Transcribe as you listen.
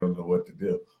what to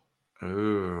do.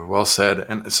 Ooh, well said.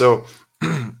 And so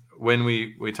when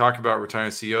we talk about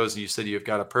retiring CEOs, you said you've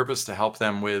got a purpose to help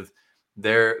them with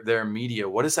their media.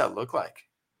 What does that look like?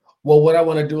 Well, what I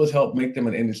want to do is help make them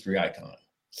an industry icon.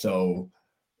 So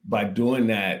by doing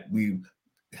that, we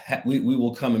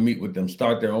will come and meet with them,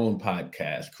 start their own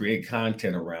podcast, create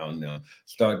content around them,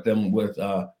 start them with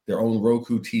their own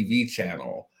Roku TV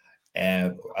channel,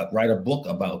 and write a book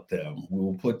about them. We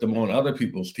will put them on other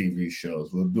people's TV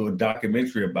shows. We'll do a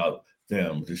documentary about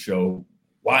them to show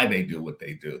why they do what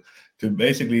they do, to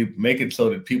basically make it so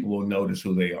that people will notice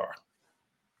who they are.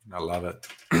 I love it.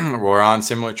 We're on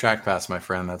similar track paths, my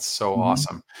friend. That's so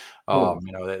awesome. Cool.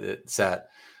 It's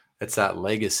that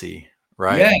legacy,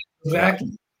 right? Yeah,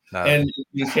 exactly. And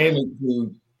you came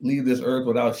to leave this earth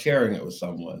without sharing it with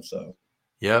someone. So,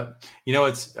 yeah,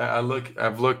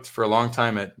 I've looked for a long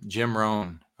time at Jim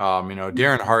Rohn.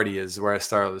 Darren Hardy is where I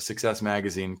started. The Success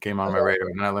Magazine came on my radar,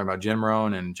 and I learned about Jim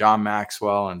Rohn and John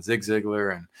Maxwell and Zig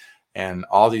Ziglar and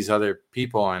all these other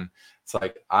people. And it's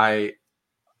like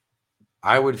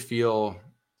I would feel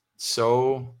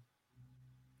so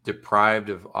deprived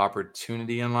of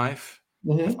opportunity in life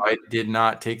if I did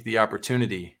not take the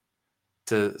opportunity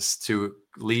to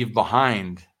leave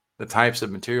behind the types of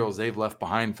materials they've left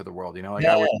behind for the world.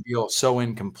 I would feel so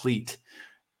incomplete.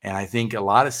 And I think a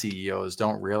lot of CEOs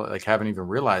haven't even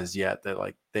realized yet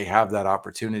that they have that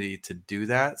opportunity to do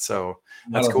that. So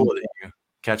that's cool that you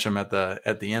catch them at the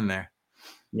end there.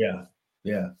 Yeah.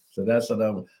 Yeah. So that's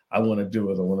what I want to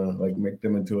do, is I want to make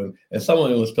them into it. And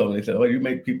someone was telling me, they said, "Oh, you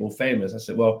make people famous." I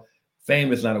said, "Well,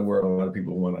 fame is not a word a lot of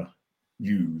people want to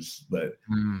use, but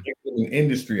an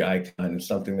industry icon is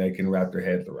something they can wrap their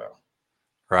heads around."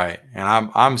 Right. And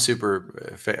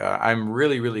I'm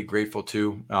really, really grateful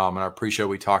too. In our pre-show,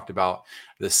 we talked about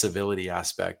the civility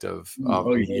aspect of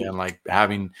media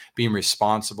and being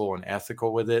responsible and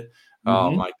ethical with it.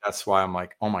 That's why I'm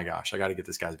like, oh my gosh, I got to get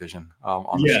this guy's vision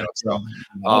on the show.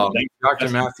 So, Dr.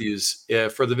 Matthews,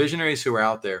 for the visionaries who are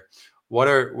out there, what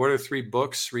are 3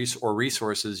 books or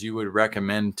resources you would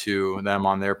recommend to them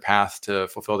on their path to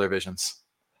fulfill their visions?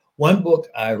 One book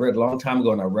I read a long time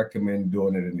ago, and I recommend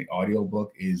doing it in the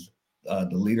audiobook, is The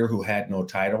Leader Who Had No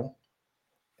Title.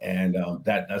 And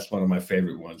that's one of my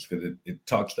favorite ones, because it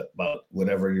talks about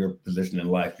whatever your position in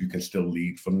life, you can still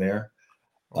lead from there.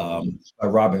 By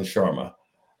Robin Sharma.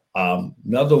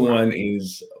 Another one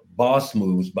is Boss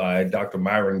Moves by Dr.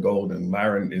 Myron Golden.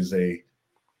 Myron is a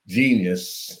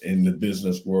genius in the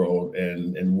business world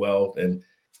and wealth, and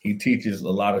he teaches a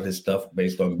lot of his stuff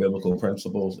based on biblical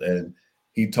principles. And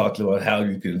he talks about how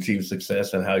you can achieve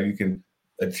success and how you can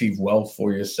achieve wealth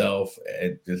for yourself,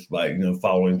 and just by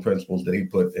following principles that he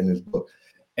put in his book.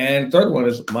 And third one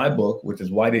is my book, which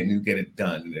is Why Didn't You Get It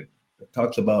Done? And it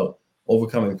talks about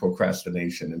overcoming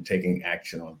procrastination and taking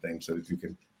action on things so that you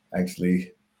can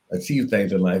actually achieve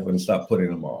things in life and stop putting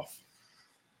them off.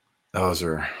 Those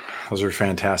are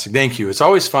fantastic. Thank you. It's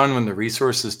always fun when the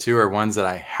resources too are ones that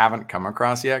I haven't come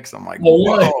across yet, because I'm like,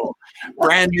 whoa,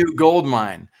 brand new gold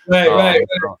mine. Right.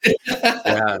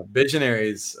 Yeah,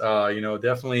 visionaries.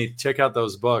 Definitely check out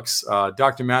those books.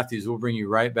 Dr. Matthews, we'll bring you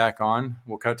right back on.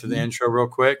 We'll cut to the intro real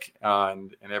quick,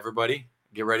 and everybody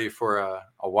get ready for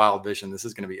a wild vision. This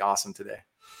is going to be awesome today.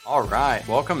 All right.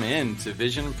 Welcome in to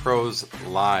Vision Pros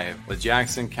Live with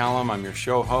Jackson Callum. I'm your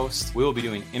show host. We will be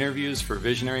doing interviews for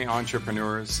visionary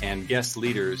entrepreneurs and guest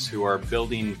leaders who are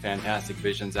building fantastic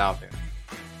visions out there.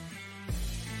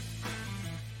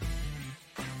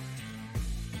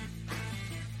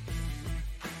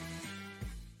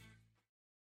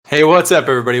 Hey, what's up,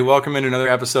 everybody? Welcome into another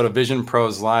episode of Vision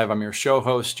Pros Live. I'm your show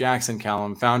host, Jackson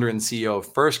Callum, founder and CEO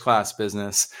of First Class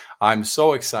Business. I'm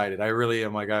so excited. I really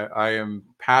am. I am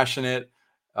passionate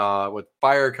with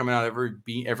fire coming out of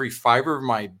every fiber of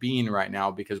my being right now,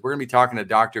 because we're going to be talking to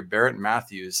Dr. Barrett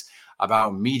Matthews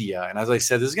about media. And as I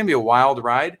said, this is going to be a wild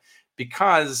ride,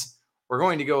 because we're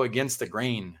going to go against the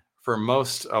grain for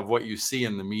most of what you see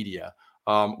in the media,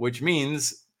 which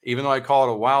means, even though I call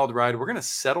it a wild ride, we're going to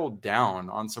settle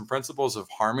down on some principles of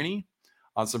harmony,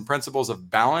 on some principles of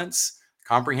balance.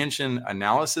 Comprehension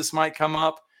analysis might come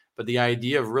up, but the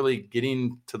idea of really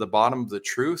getting to the bottom of the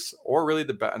truth, or really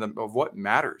of what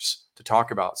matters to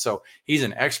talk about. So he's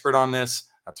an expert on this.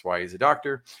 That's why he's a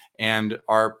doctor. And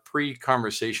our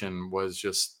pre-conversation was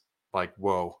just like,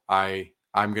 whoa,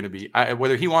 I'm going to be,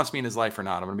 whether he wants me in his life or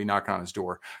not, I'm going to be knocking on his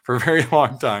door for a very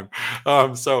long time.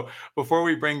 So before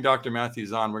we bring Dr.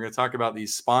 Matthews on, we're going to talk about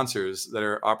these sponsors that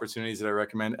are opportunities that I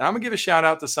recommend. And I'm going to give a shout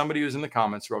out to somebody who's in the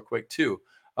comments real quick too.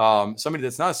 Somebody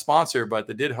that's not a sponsor, but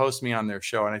that did host me on their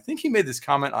show. And I think he made this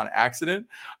comment on accident,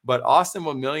 but Austin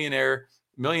Will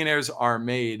Millionaires Are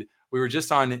Made we were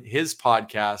just on his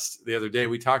podcast the other day.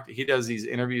 He does these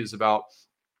interviews about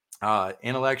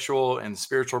intellectual and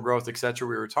spiritual growth, etc.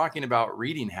 We were talking about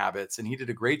reading habits, and he did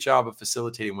a great job of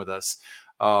facilitating with us,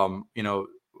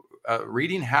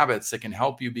 reading habits that can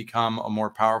help you become a more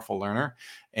powerful learner.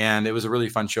 And it was a really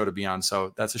fun show to be on.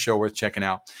 So that's a show worth checking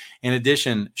out. In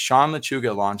addition, Sean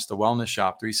Lechuga launched the Wellness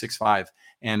Shop 365.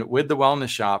 And with the Wellness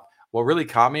Shop, what really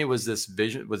caught me was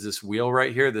this wheel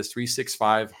right here, this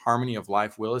 365 Harmony of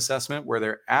Life Will Assessment, where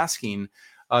they're asking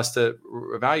us to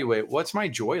evaluate, what's my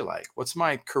joy like? What's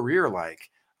my career like?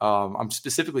 I'm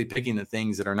specifically picking the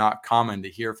things that are not common to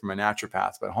hear from a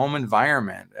naturopath, but home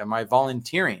environment, am I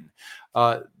volunteering?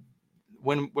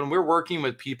 When we're working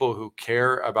with people who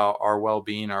care about our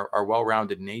well-being, our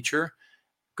well-rounded nature,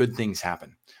 good things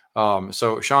happen.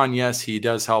 So Sean, yes, he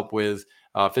does help with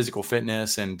physical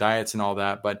fitness and diets and all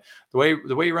that, but the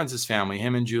way he runs his family,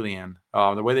 him and Julianne,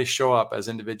 the way they show up as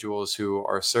individuals who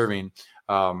are serving,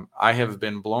 I have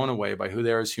been blown away by who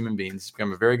they are as human beings. He's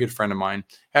become a very good friend of mine.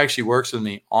 He actually works with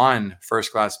me on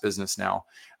First Class Business now.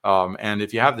 And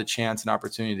if you have the chance and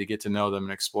opportunity to get to know them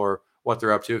and explore what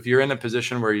they're up to, if you're in a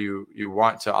position where you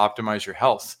want to optimize your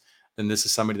health, then this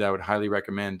is somebody that I would highly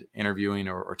recommend interviewing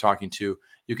or talking to.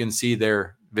 You can see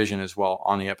their vision as well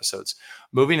on the episodes.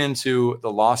 Moving into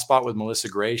the Law Spot with Melissa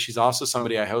Gray. She's also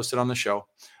somebody I hosted on the show.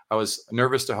 I was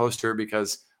nervous to host her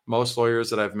because most lawyers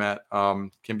that I've met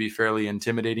can be fairly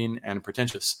intimidating and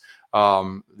pretentious.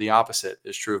 The opposite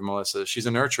is true of Melissa. She's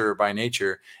a nurturer by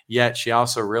nature, yet she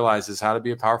also realizes how to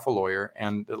be a powerful lawyer.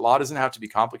 And the law doesn't have to be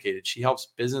complicated. She helps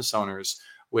business owners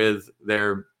with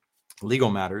their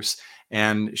legal matters.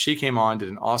 And she came on, did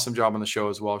an awesome job on the show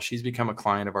as well. She's become a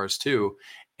client of ours too.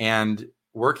 And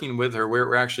working with her,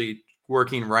 we're actually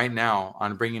working right now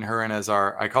on bringing her in as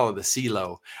I call it the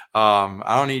CLO.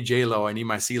 I don't need J-Lo, I need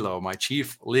my CLO, my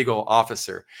Chief Legal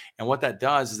Officer. And what that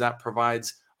does is that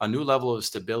provides a new level of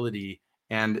stability,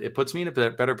 and it puts me in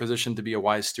a better position to be a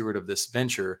wise steward of this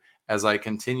venture as I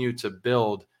continue to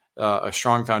build a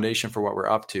strong foundation for what we're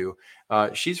up to.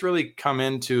 She's really come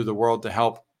into the world to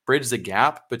help bridge the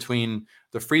gap between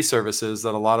the free services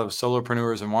that a lot of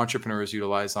solopreneurs and entrepreneurs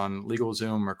utilize on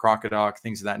LegalZoom or Crocodoc,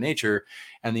 things of that nature,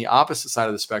 and the opposite side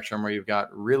of the spectrum where you've got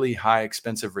really high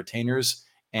expensive retainers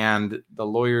and the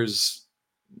lawyers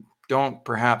don't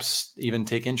perhaps even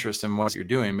take interest in what you're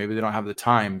doing. Maybe they don't have the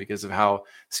time because of how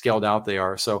scaled out they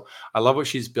are. So I love what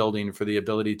she's building for the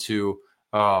ability to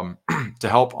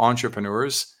help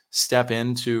entrepreneurs step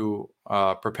into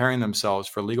preparing themselves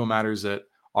for legal matters that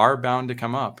are bound to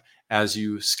come up as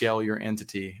you scale your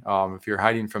entity. If you're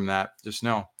hiding from that, just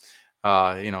know,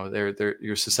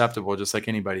 you're susceptible, just like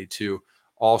anybody, to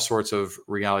all sorts of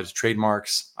realities,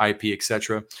 trademarks, IP,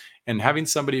 etc. And having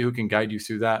somebody who can guide you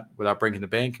through that without breaking the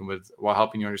bank and while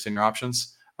helping you understand your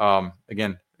options,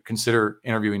 again, consider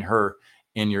interviewing her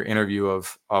in your interview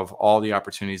of all the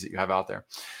opportunities that you have out there.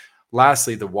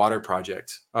 Lastly, the Water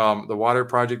Project. The Water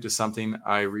Project is something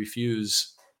I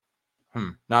refuse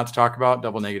not to talk about.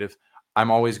 Double negative. I'm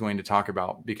always going to talk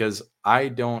about, because I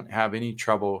don't have any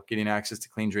trouble getting access to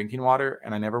clean drinking water.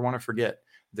 And I never want to forget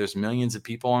there's millions of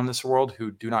people in this world who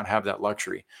do not have that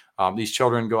luxury. These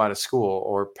children go out of school,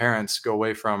 or parents go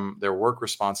away from their work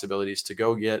responsibilities to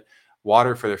go get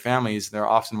water for their families. They're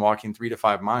often walking 3 to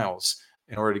 5 miles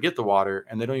in order to get the water,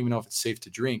 and they don't even know if it's safe to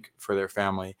drink for their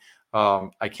family.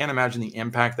 I can't imagine the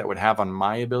impact that would have on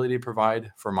my ability to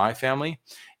provide for my family.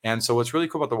 And so what's really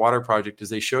cool about the Water Project is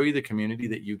they show you the community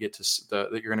that you get that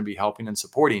you're going to be helping and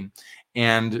supporting.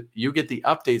 And you get the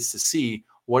updates to see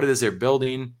what it is they're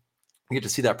building. You get to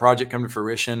see that project come to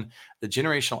fruition. The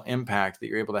generational impact that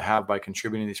you're able to have by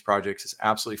contributing to these projects is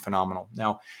absolutely phenomenal.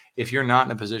 Now, if you're not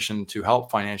in a position to help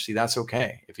financially, that's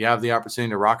okay. If you have the opportunity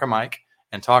to rock a mic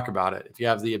and talk about it, if you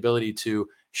have the ability to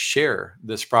share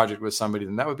this project with somebody,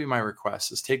 then that would be my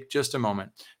request, is take just a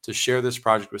moment to share this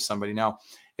project with somebody. Now,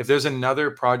 if there's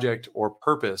another project or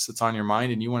purpose that's on your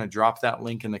mind and you want to drop that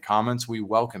link in the comments, we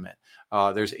welcome it.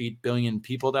 There's 8 billion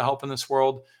people to help in this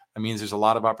world. That means there's a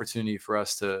lot of opportunity for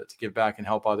us to give back and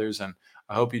help others. And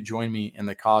I hope you join me in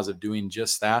the cause of doing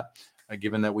just that,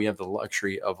 given that we have the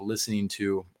luxury of listening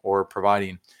to or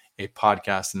providing a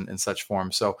podcast in such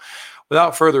form. So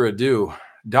without further ado,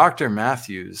 Dr.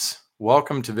 Matthews,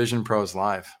 welcome to Vision Pros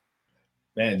Live.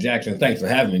 Man, Jackson, thanks for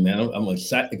having me, man. I'm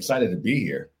excited to be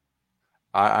here.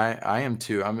 I am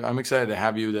too. I'm excited to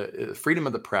have you. The freedom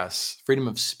of the press, freedom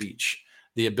of speech,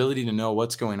 the ability to know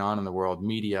what's going on in the world,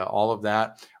 media, all of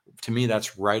that. To me,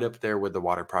 that's right up there with the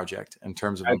Water Project in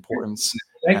terms of importance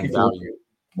and value.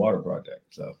 Water Project.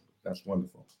 So that's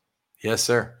wonderful. Yes,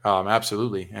 sir.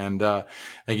 Absolutely. And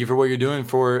thank you for what you're doing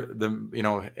for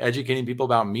educating people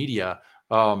about media.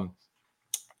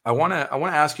 I want to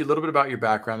ask you a little bit about your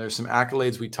background. There's some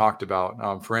accolades we talked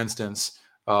about. For instance,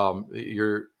 how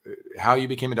you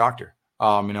became a doctor,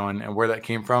 and where that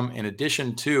came from. In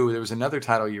addition to, there was another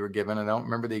title you were given. I don't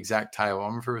remember the exact title. I don't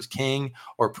remember if it was King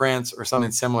or Prince or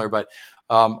something similar, but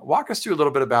walk us through a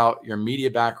little bit about your media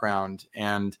background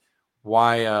and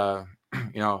why,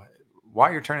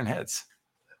 why you're turning heads.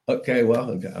 Okay,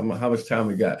 well, how much time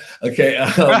we got? Okay.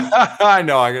 I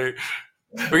know.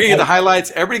 We're going to get the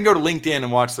highlights. Everybody can go to LinkedIn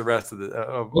and watch the rest of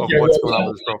what's going on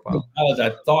with this profile.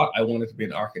 I thought I wanted to be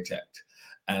an architect,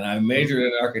 and I majored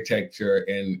in architecture,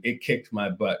 and it kicked my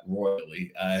butt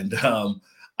royally. And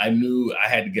I knew I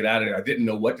had to get out of there. I didn't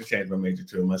know what to change my major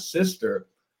to. And my sister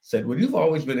said, well, you've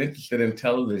always been interested in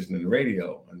television and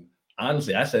radio. And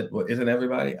honestly, I said, well, isn't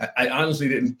everybody? I honestly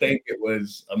didn't think it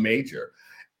was a major.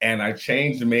 And I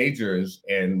changed majors,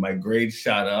 and my grades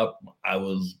shot up. I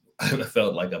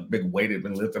felt like a big weight had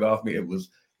been lifted off me. It was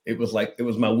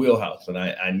my wheelhouse, and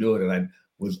I knew it. And I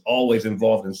was always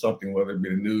involved in something, whether it be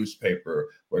the newspaper,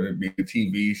 whether it be the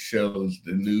TV shows,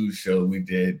 the news show we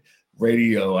did,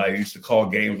 radio. I used to call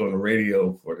games on the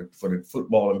radio for the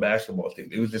football and basketball team.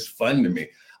 It was just fun to me.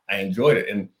 I enjoyed it,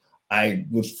 and I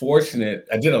was fortunate.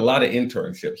 I did a lot of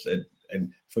internships, and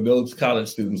for those college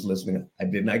students listening, I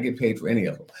did not get paid for any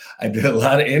of them. I did a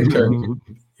lot of internships.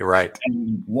 You're right.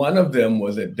 And one of them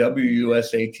was at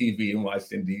WUSA TV in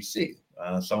Washington, D.C.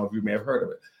 Some of you may have heard of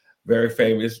it. Very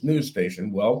famous news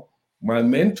station. Well, my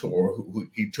mentor,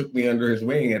 he took me under his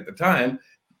wing at the time.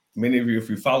 Many of you, if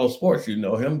you follow sports, you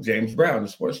know him, James Brown, the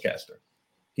sportscaster.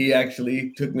 He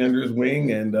actually took me under his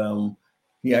wing, and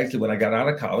he actually, when I got out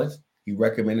of college, he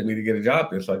recommended me to get a job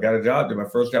there. So I got a job there. My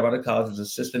first job out of college was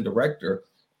assistant director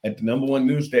at the #1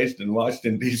 news station in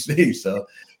Washington, D.C. So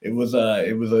it was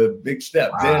a big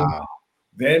step. Wow.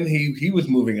 Then he was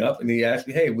moving up, and he asked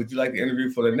me, hey, would you like to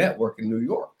interview for the network in New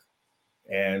York?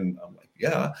 And I'm like,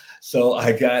 yeah. So I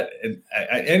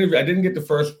interviewed. I didn't get the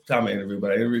first time I interviewed,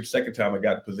 but I interviewed the second time I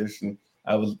got the position.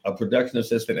 I was a production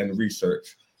assistant and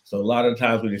research. So a lot of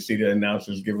times when you see the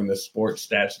announcers giving the sports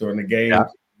stats during the game,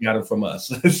 got it from us.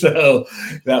 So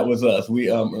that was us.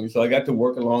 So I got to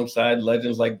work alongside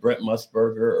legends like Brent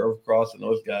Musburger, Irv Cross, and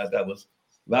those guys. That was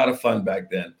a lot of fun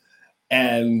back then.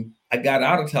 And I got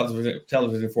out of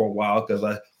television for a while because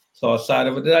I saw a side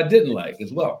of it that I didn't like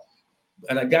as well.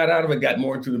 And I got out of it, got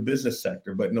more into the business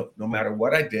sector. But no matter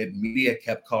what I did, media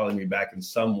kept calling me back in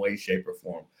some way, shape, or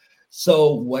form.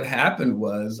 So what happened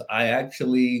was I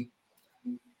actually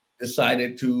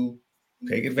decided to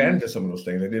take advantage of some of those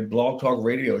things. I did blog talk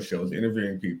radio shows,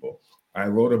 interviewing people. I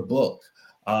wrote a book.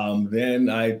 Then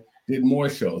I did more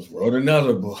shows, wrote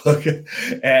another book.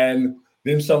 And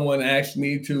then someone asked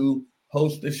me to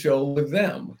host a show with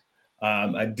them.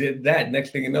 I did that. Next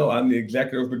thing you know, I'm the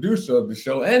executive producer of the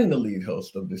show and the lead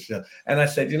host of the show. And I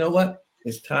said, you know what?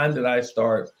 It's time that I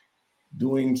start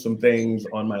doing some things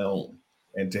on my own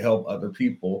and to help other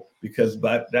people, because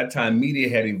by that time, media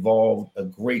had evolved a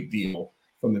great deal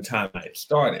from the time I had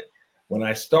started. When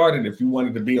I started, if you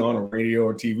wanted to be on a radio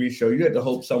or TV show, you had to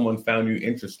hope someone found you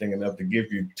interesting enough to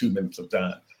give you 2 minutes of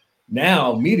time.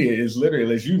 Now, media is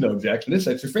literally, as you know, Jackson, it's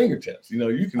at your fingertips. You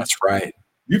can. That's right.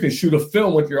 You can shoot a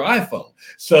film with your iPhone.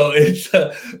 So it's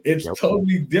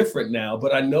totally different now.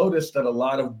 But I noticed that a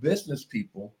lot of business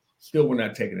people still were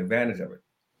not taking advantage of it.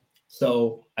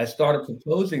 So I started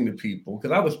proposing to people,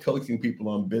 because I was coaching people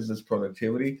on business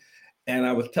productivity. And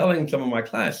I was telling some of my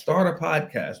clients, start a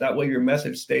podcast. That way your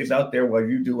message stays out there while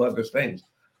you do other things.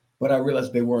 But I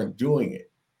realized they weren't doing it.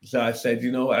 So I said,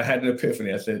 I had an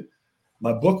epiphany. I said,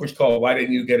 my book was called Why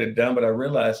Didn't You Get It Done? But I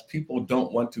realized people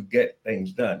don't want to get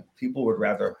things done. People would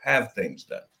rather have things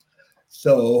done.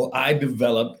 So I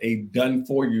developed a done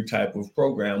for you type of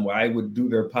program where I would do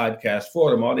their podcast for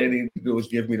them. All they needed to do was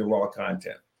give me the raw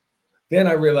content. Then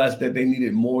I realized that they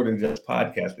needed more than just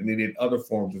podcasts. They needed other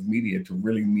forms of media to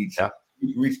really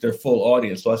reach their full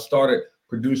audience. So I started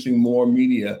producing more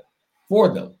media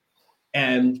for them.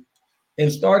 And in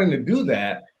starting to do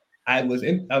that, I was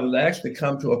asked to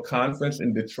come to a conference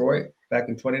in Detroit back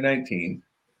in 2019.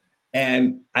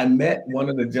 And I met one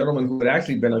of the gentlemen who had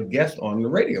actually been a guest on the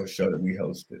radio show that we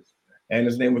hosted. And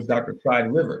his name was Dr.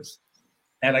 Clyde Rivers.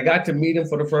 And I got to meet him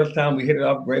for the first time. We hit it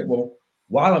off great. Well,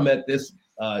 while I'm at this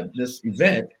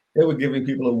event, they were giving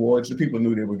people awards. The people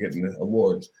knew they were getting the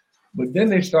awards. But then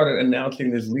they started announcing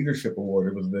this leadership award.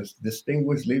 It was this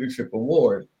Distinguished Leadership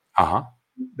Award. Uh-huh.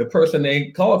 The person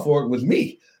they called for it was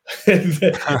me.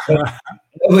 I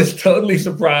was totally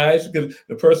surprised because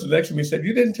the person next to me said,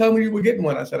 you didn't tell me you were getting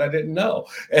one. I said, I didn't know.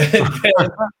 And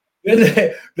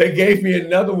then they gave me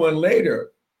another one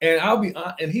later. And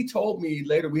and he told me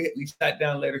later, we sat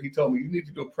down later, he told me, you need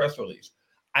to do a press release.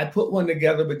 I put one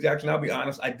together, but Jackson, I'll be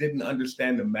honest, I didn't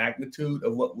understand the magnitude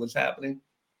of what was happening.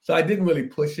 So I didn't really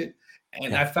push it.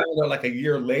 And I found out like a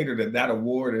year later that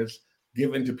award is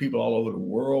given to people all over the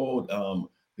world.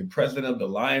 The president of the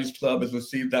Lions Club has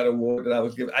received that award that I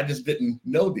was given. I just didn't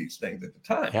know these things at the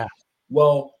time. Yeah.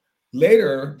 Well,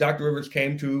 later, Dr. Rivers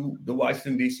came to the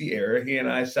Washington, D.C. area. He and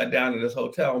I sat down at his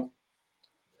hotel,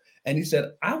 and he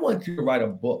said, I want you to write a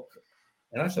book.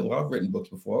 And I said, well, I've written books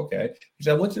before. Okay. He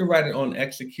said, I want you to write it on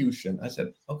execution. I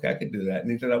said, okay, I could do that.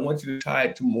 And he said, I want you to tie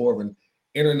it to more of an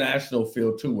international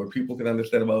field too, where people can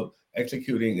understand about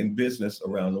executing in business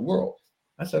around the world.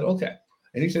 I said, okay.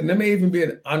 And he said, there may even be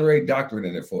an honorary doctorate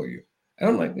in it for you. And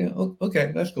I'm like, yeah,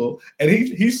 okay, that's cool. And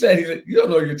he said, you don't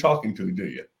know who you're talking to, do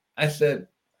you? I said,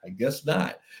 I guess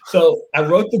not. So I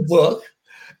wrote the book.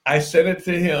 I sent it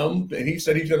to him, and he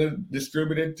said he's going to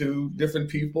distribute it to different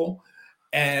people.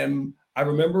 And I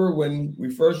remember when we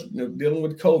first dealing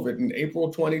with COVID in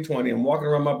April 2020, I'm walking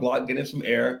around my block getting some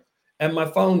air, and my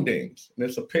phone dings. And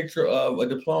it's a picture of a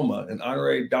diploma, an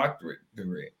honorary doctorate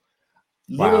degree.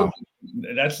 Wow.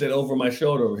 That's it over my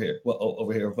shoulder over here. Well,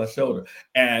 over here over my shoulder.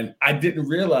 And I didn't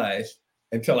realize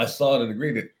until I saw the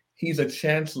degree that he's a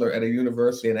chancellor at a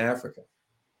university in Africa.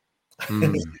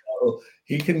 So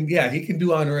he can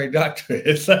do honorary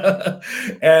doctorates.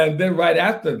 And then right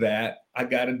after that, I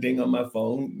got a ding on my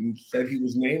phone and said he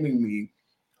was naming me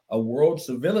a World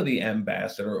Civility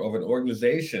Ambassador of an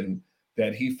organization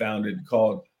that he founded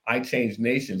called I Change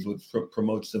Nations, which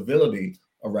promotes civility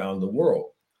around the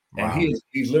world. Wow. And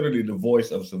he's literally the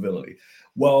voice of civility.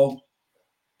 Well,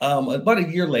 about a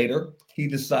year later, he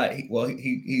decided,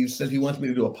 he says he wants me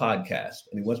to do a podcast,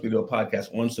 and he wants me to do a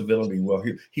podcast on civility. Well,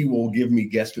 he will give me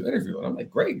guests to interview. And I'm like,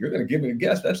 great, you're going to give me a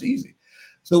guest. That's easy.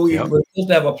 So we were supposed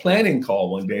to have a planning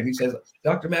call one day, and he says,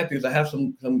 Dr. Matthews, I have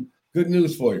some good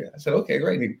news for you. I said, okay,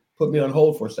 great. And he put me on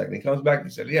hold for a second. He comes back and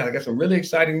he said, yeah, I got some really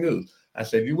exciting news. I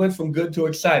said, you went from good to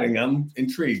exciting. I'm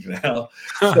intrigued now.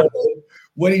 So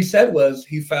what he said was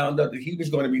he found out that he was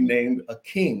going to be named a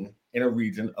king in a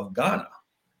region of Ghana.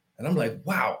 And I'm like,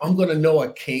 wow, I'm going to know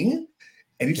a king?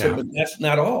 And he said, but that's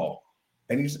not all.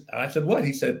 And I said, what?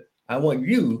 He said, I want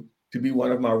you to be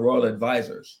one of my royal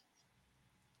advisors.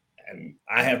 And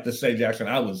I have to say, Jackson,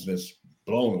 I was just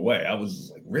blown away. I was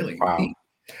just like, really? Wow.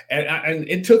 And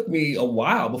it took me a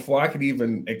while before I could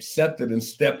even accept it and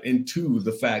step into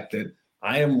the fact that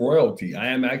I am royalty. I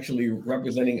am actually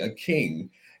representing a king.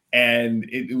 And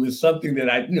it was something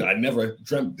that I never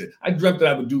dreamt that. I dreamt that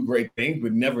I would do great things,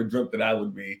 but never dreamt that I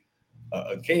would be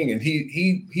a king. And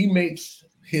he makes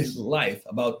his life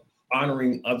about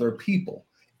honoring other people,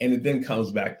 and it then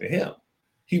comes back to him.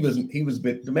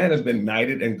 The man has been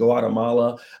knighted in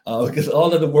Guatemala because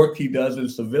all of the work he does in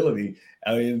civility.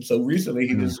 I mean, so recently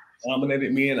he just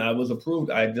nominated me, and I was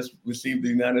approved. I just received the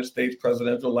United States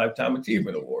Presidential Lifetime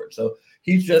Achievement Award. So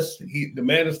the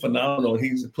man is phenomenal.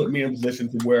 He's put me in a position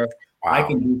to where I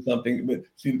can do something. But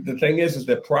see, the thing is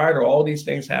that prior to all these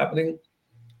things happening,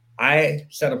 I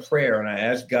said a prayer and I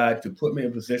asked God to put me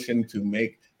in a position to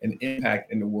make an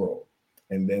impact in the world.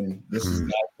 And then this is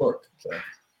God's work. So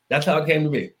that's how it came to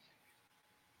be.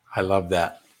 I love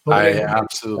that. I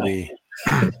absolutely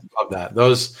love that.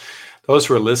 Those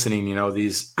who are listening,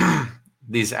 these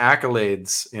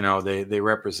accolades, they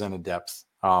represent a depth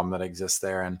that exists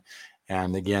there.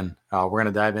 And again, we're going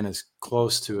to dive in as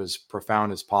close to as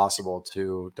profound as possible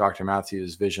to Dr.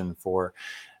 Matthews' vision for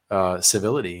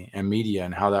civility and media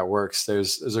and how that works.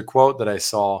 There's a quote that I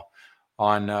saw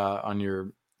on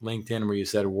your LinkedIn where you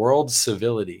said, "World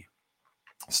civility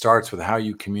starts with how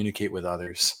you communicate with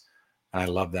others." And I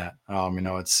love that.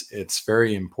 It's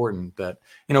very important that,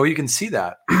 you can see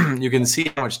that. You can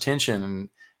see how much tension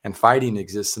and fighting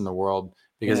exists in the world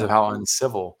because of how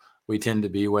uncivil we tend to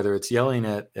be, whether it's yelling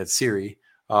at Siri,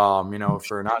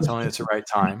 for not telling us the right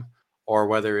time, or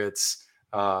whether it's,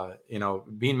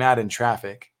 being mad in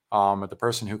traffic at the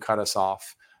person who cut us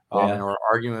off, or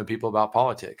arguing with people about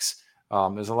politics.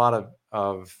 There's a lot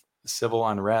of civil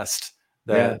unrest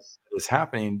that is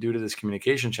happening due to this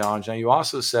communication challenge. Now, you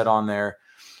also said on there,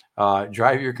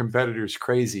 drive your competitors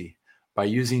crazy by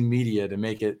using media to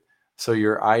make it so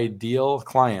your ideal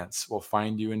clients will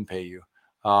find you and pay you.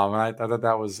 And I thought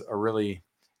that was a really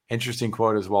interesting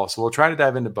quote as well. So we'll try to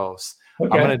dive into both.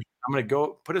 Okay. I'm gonna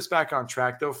go put us back on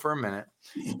track though for a minute.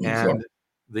 And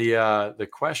the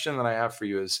question that I have for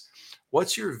you is,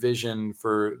 what's your vision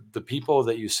for the people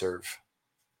that you serve?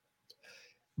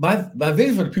 My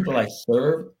vision for the people I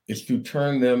serve is to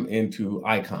turn them into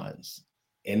icons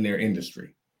in their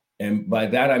industry. And by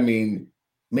that, I mean,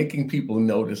 making people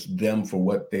notice them for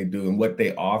what they do and what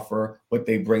they offer, what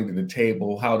they bring to the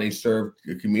table, how they serve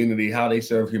the community, how they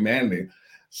serve humanity.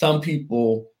 some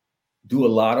people do a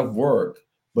lot of work,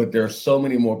 but there are so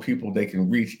many more people they can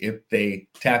reach if they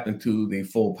tap into the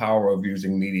full power of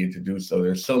using media to do so.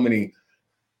 There's so many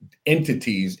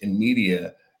entities in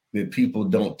media that people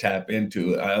don't tap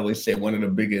into. I always say one of the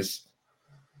biggest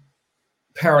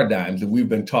paradigms that we've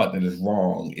been taught that is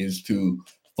wrong is to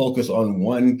focus on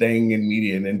one thing in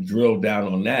media and then drill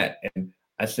down on that. And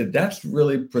I said, that's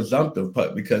really presumptive,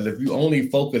 because if you only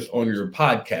focus on your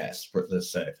podcast,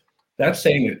 let's say, that's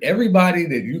saying that everybody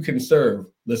that you can serve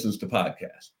listens to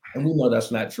podcasts. And we know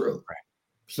that's not true. Right.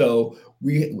 So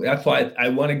that's why I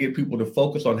want to get people to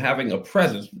focus on having a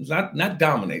presence, not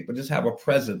dominate, but just have a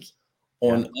presence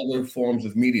on other forms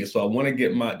of media. So I want to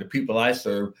get the people I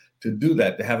serve to do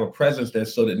that, to have a presence there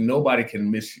so that nobody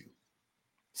can miss you.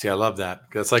 See, I love that.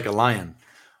 It's like a lion.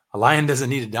 A lion doesn't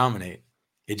need to dominate.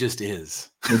 It just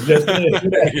is. It just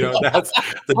is. You know, that's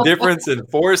the difference in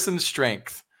force and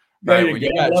strength. Right? When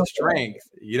you got strength,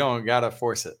 you don't got to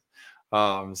force it.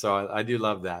 So I do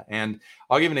love that. And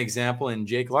I'll give an example in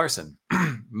Jake Larson.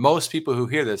 Most people who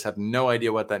hear this have no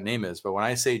idea what that name is. But when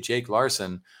I say Jake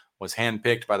Larson was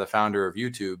handpicked by the founder of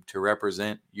YouTube to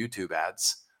represent YouTube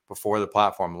ads before the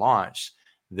platform launched,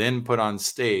 then put on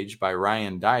stage by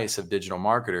Ryan Dice of Digital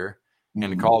Marketer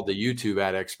and called the YouTube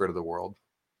ad expert of the world,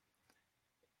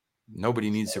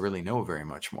 nobody needs to really know very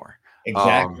much more.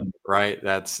 Exactly. Right.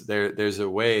 There's a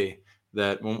way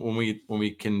that when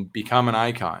we can become an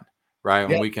icon, right?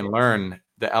 When we can learn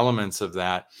the elements of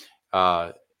that,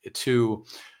 to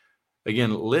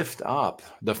again, lift up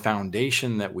the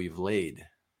foundation that we've laid,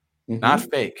 not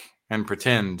fake and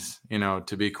pretend,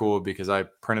 to be cool because I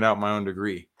printed out my own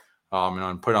degree,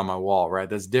 and put it on my wall, right?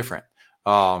 That's different.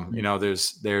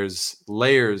 There's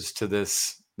layers to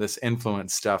this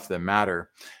influence stuff that matter.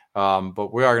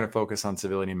 But we are going to focus on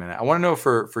civility in a minute. I want to know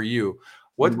for you,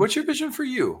 what's your vision for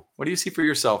you? What do you see for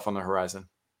yourself on the horizon?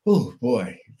 Oh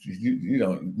boy, you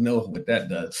don't know what that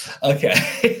does.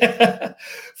 Okay.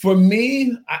 For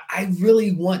me, I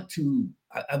really want to,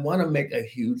 I want to make a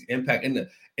huge impact. And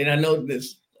I know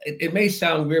this, it may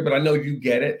sound weird, but I know you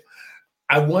get it.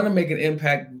 I want to make an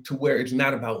impact to where it's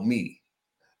not about me.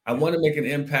 I want to make an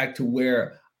impact to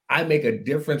where I make a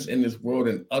difference in this world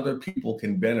and other people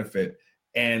can benefit.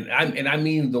 And I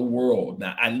mean the world.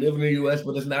 Now, I live in the U.S.,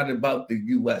 but it's not about the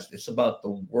U.S. It's about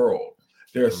the world.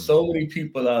 There are so many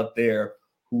people out there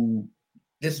who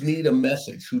just need a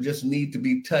message, who just need to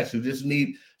be touched, who just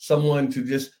need someone to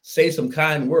just say some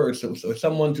kind words, or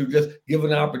someone to just give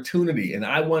an opportunity. And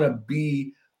I want to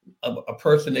be a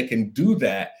person that can do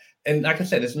that. And like I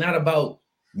said, it's not about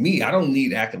me. I don't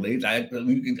need accolades.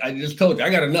 I just told you, I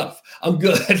got enough. I'm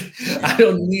good. I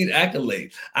don't need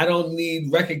accolades. I don't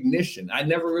need recognition. I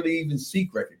never really even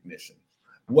seek recognition.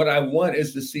 What I want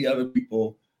is to see other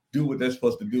people do what they're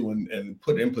supposed to do and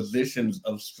put in positions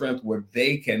of strength where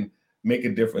they can make a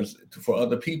difference for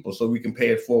other people so we can pay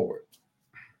it forward.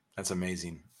 That's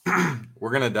amazing.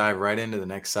 We're going to dive right into the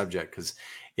next subject because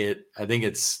I think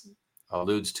it's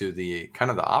alludes to the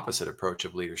kind of the opposite approach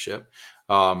of leadership.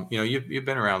 You've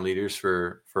been around leaders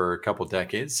for a couple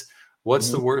decades.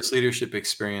 What's the worst leadership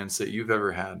experience that you've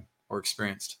ever had or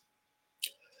experienced?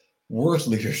 Worst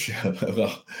leadership.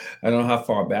 Well, I don't know how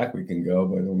far back we can go,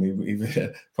 but I mean,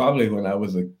 even probably when I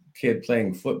was a kid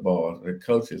playing football, the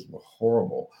coaches were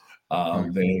horrible.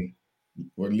 They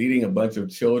were leading a bunch of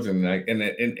children, and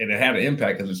it had an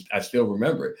impact because I still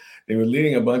remember it. They were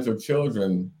leading a bunch of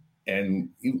children, and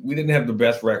we didn't have the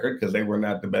best record because they were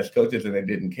not the best coaches, and they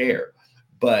didn't care.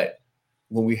 But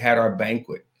when we had our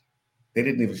banquet, they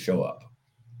didn't even show up.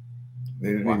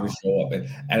 They didn't even show up.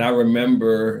 And I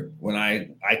remember when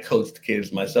I coached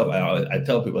kids myself, I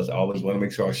tell people, I always want to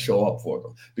make sure I show up for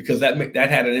them because that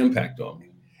had an impact on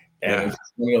me. And it's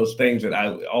one of those things that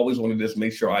I always wanted to just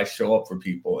make sure I show up for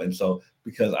people. And so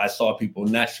because I saw people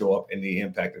not show up and the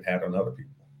impact it had on other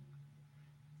people.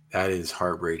 That is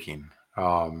heartbreaking.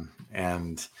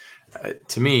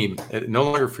 To me, no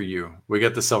longer for you. We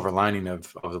get the silver lining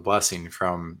of the blessing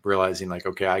from realizing like,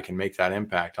 okay, I can make that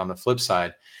impact. On the flip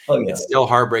side, it's still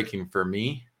heartbreaking for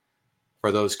me,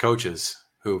 for those coaches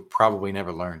who probably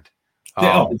never learned.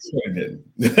 Still,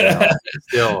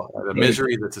 the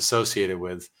misery that's associated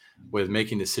with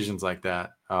making decisions like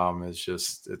that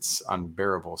it's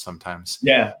unbearable sometimes.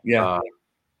 Yeah.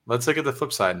 Let's look at the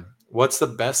flip side. What's the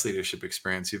best leadership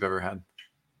experience you've ever had?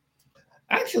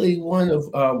 Actually, one of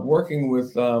working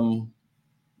with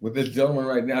this gentleman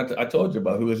right now I told you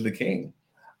about, who is the king.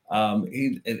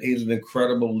 He's an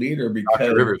incredible leader because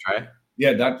Dr. Rivers, right?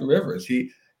 Yeah, Dr. Rivers.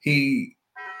 He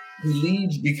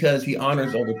leads because he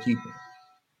honors other people,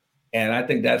 and I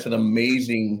think that's an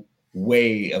amazing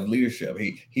way of leadership.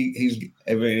 He's.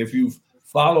 I mean, if you've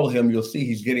follow him, you'll see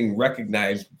he's getting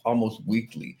recognized almost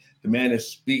weekly. The man is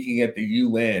speaking at the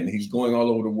UN. He's going all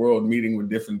over the world, meeting with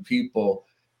different people,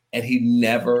 and he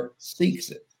never seeks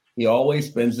it. He always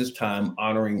spends his time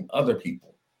honoring other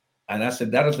people. And I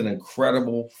said, that is an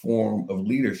incredible form of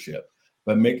leadership,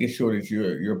 but making sure that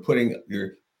you're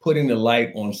putting the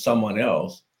light on someone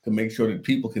else to make sure that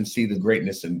people can see the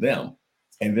greatness in them.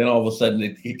 And then all of a sudden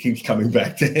it keeps coming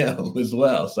back to him as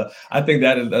well. So I think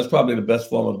that's probably the best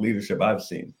form of leadership I've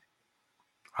seen.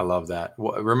 I love that.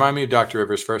 Remind me of Dr.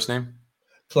 Rivers' first name.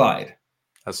 Clyde.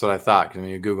 That's what I thought. Because when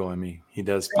you're Googling me, he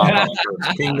does pop up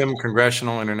first. Kingdom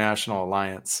Congressional International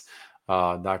Alliance,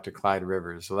 Dr. Clyde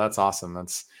Rivers. So that's awesome.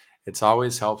 It's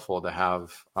always helpful to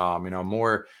have,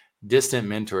 more distant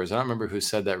mentors. I don't remember who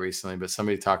said that recently, but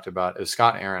somebody talked about it. Was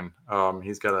Scott Aaron.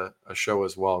 He's got a show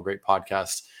as well, a great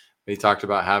podcast. He talked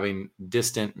about having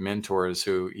distant mentors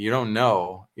who you don't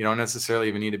know. You don't necessarily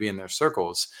even need to be in their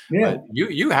circles. Yeah. But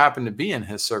you happen to be in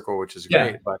his circle, which is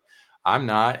great. Yeah. But I'm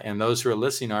not, and those who are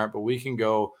listening aren't. But we can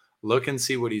go look and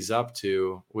see what he's up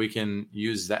to. We can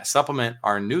use that, supplement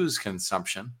our news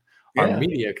consumption, our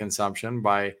media consumption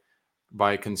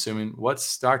by consuming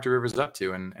what's Dr. Rivers up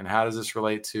to, and how does this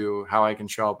relate to how I can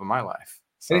show up in my life.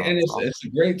 So, and it's a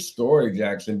great story,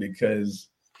 Jackson, because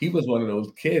he was one of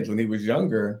those kids when he was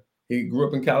younger. He grew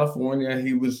up in California.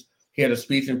 He had a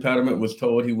speech impediment, was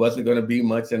told he wasn't going to be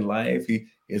much in life.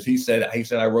 He said,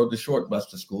 I rode the short bus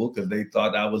to school because they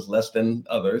thought I was less than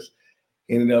others.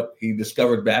 He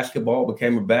discovered basketball,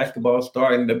 became a basketball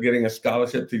star, ended up getting a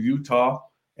scholarship to Utah.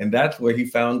 And that's where he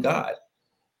found God.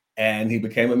 And he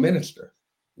became a minister.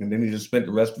 And then he just spent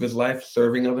the rest of his life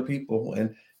serving other people.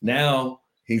 And now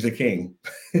he's a king.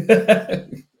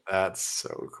 That's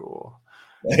so cool.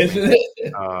 Isn't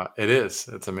it? It is.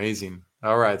 It's amazing.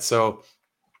 All right. So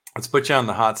let's put you on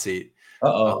the hot seat.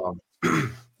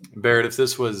 Barrett, if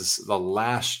this was the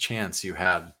last chance you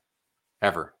had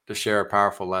ever to share a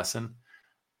powerful lesson,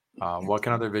 what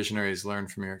can other visionaries learn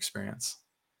from your experience?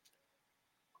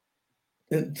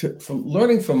 From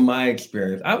learning from my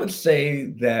experience, I would say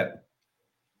that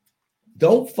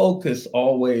don't focus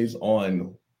always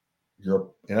on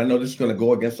and I know this is going to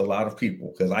go against a lot of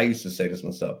people because I used to say this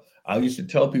myself. I used to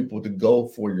tell people to go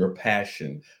for your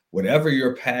passion. Whatever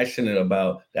you're passionate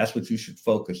about, that's what you should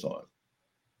focus on.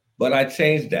 But I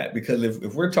changed that because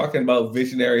if we're talking about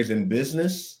visionaries in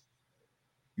business,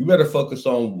 you better focus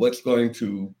on what's going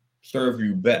to serve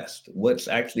you best, what's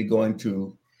actually going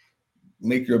to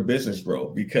make your business grow.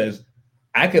 Because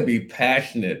I could be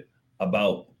passionate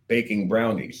about baking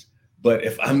brownies, but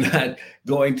if I'm not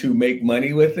going to make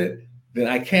money with it, then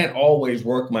I can't always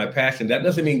work my passion. That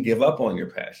doesn't mean give up on your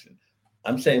passion.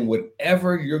 I'm saying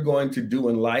whatever you're going to do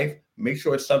in life, make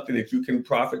sure it's something that you can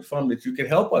profit from, that you can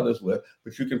help others with,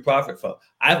 but you can profit from.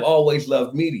 I've always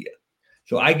loved media.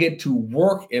 So I get to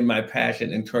work in my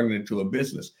passion and turn it into a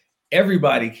business.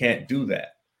 Everybody can't do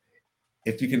that.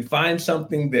 If you can find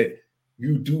something that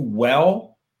you do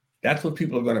well, that's what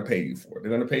people are going to pay you for. They're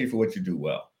going to pay you for what you do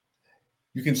well.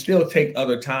 You can still take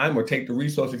other time or take the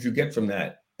resources you get from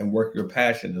that and work your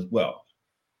passion as well.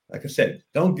 Like I said,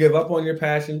 don't give up on your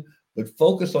passion, but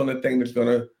focus on the thing that's going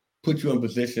to put you in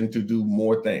position to do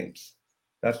more things.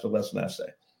 That's the lesson I say.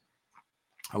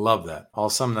 I love that. I'll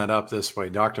sum that up this way.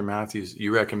 Dr. Matthews,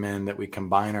 you recommend that we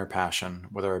combine our passion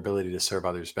with our ability to serve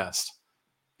others best.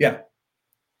 Yeah.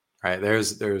 Right.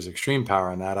 There's extreme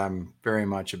power in that. I'm very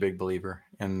much a big believer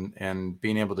in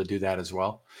being able to do that as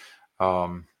well.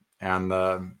 And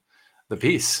the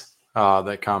peace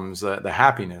that comes, the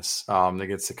happiness that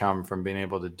gets to come from being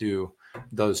able to do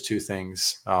those two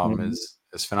things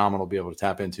is phenomenal to be able to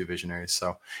tap into, visionaries.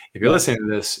 So if you're listening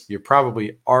to this, you're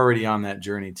probably already on that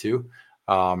journey too.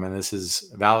 And this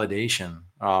is validation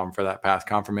for that path,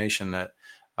 confirmation that,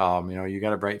 you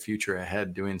got a bright future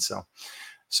ahead doing so.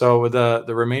 So with the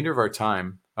remainder of our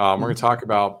time, we're going to talk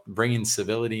about bringing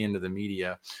civility into the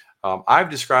media. I've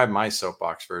described my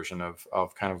soapbox version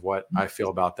of kind of what I feel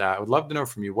about that. I would love to know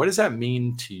from you, what does that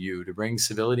mean to you to bring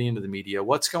civility into the media?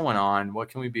 What's going on? What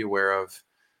can we be aware of?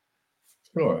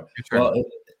 Sure. Well,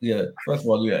 yeah. First of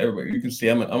all, everybody, you can see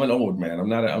I'm an old man. I'm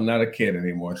not a kid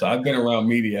anymore. So I've been around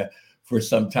media for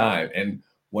some time. And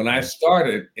when I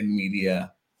started in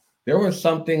media, there was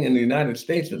something in the United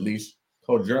States, at least,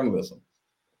 called journalism.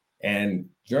 And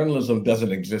journalism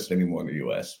doesn't exist anymore in the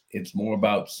U.S. It's more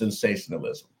about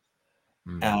sensationalism.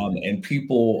 And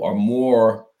people are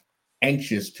more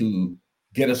anxious to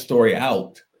get a story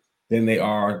out than they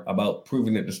are about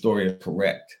proving that the story is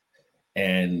correct.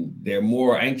 And they're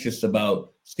more anxious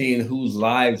about seeing whose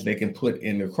lives they can put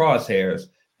in the crosshairs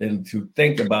than to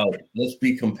think about, let's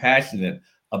be compassionate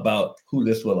about who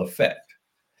this will affect.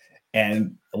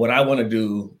 And what I want to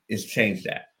do is change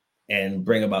that and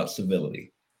bring about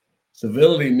civility.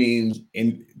 Civility means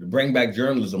bring back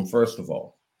journalism, first of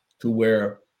all, to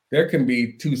where there can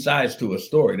be two sides to a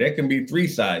story. There can be three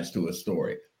sides to a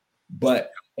story,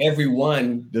 but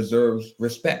everyone deserves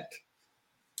respect.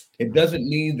 It doesn't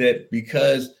mean that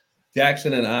because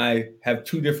Jackson and I have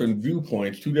two different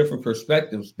viewpoints, two different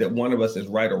perspectives, that one of us is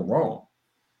right or wrong.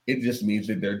 It just means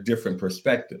that they're different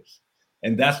perspectives.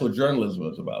 And that's what journalism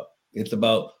is about. It's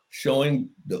about showing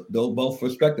both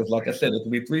perspectives. Like I said, it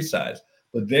can be three sides.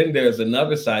 But then there's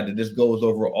another side that just goes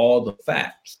over all the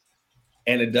facts.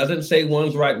 And it doesn't say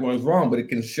one's right, one's wrong, but it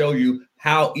can show you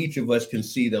how each of us can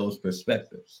see those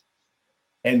perspectives.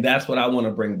 And that's what I want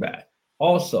to bring back.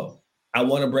 Also, I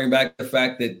want to bring back the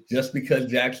fact that just because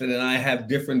Jackson and I have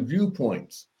different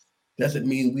viewpoints doesn't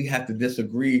mean we have to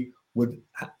disagree with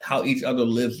how each other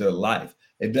lives their life.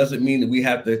 It doesn't mean that we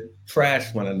have to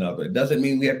trash one another. It doesn't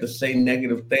mean we have to say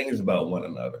negative things about one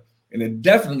another. And it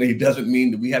definitely doesn't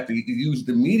mean that we have to use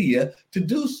the media to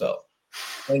do so.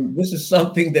 And this is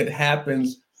something that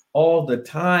happens all the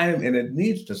time, and it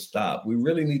needs to stop. We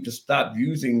really need to stop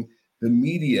using the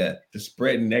media to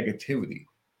spread negativity.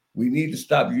 We need to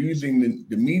stop using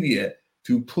the media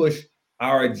to push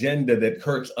our agenda that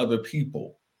hurts other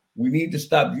people. We need to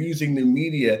stop using the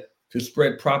media to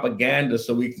spread propaganda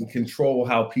so we can control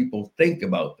how people think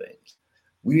about things.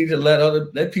 We need to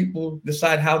let people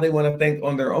decide how they want to think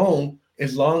on their own,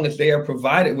 as long as they are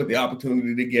provided with the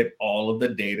opportunity to get all of the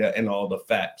data and all the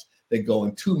facts that go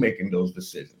into making those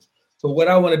decisions. So what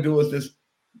I want to do is just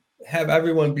have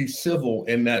everyone be civil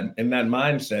in that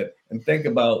mindset and think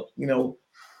about,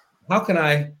 how can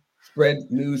I spread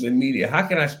news and media? How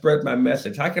can I spread my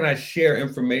message? How can I share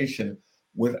information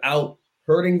without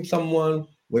hurting someone,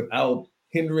 without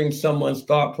hindering someone's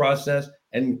thought process,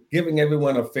 and giving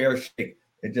everyone a fair shake,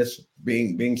 and just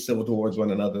being civil towards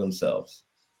one another themselves?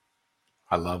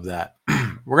 I love that.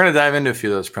 We're going to dive into a few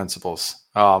of those principles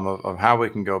of how we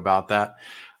can go about that.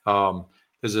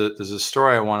 There's a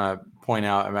story I want to point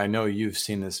out, and I know you've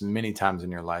seen this many times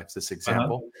in your life, this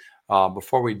example.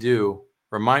 Before we do,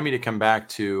 remind me to come back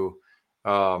to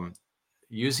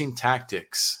using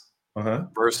tactics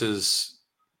versus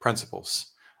principles.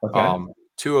 Okay.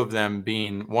 Two of them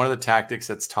being, one of the tactics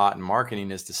that's taught in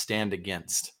marketing is to stand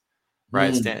against,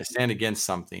 right? Stand against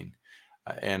something.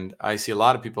 And I see a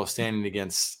lot of people standing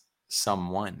against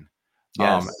someone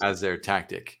as their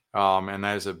tactic. And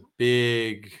there's a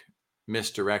big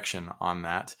misdirection on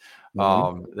that.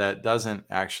 That doesn't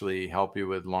actually help you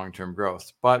with long-term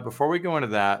growth. But before we go into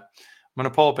that, I'm going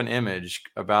to pull up an image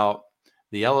about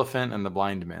the elephant and the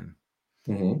blind men.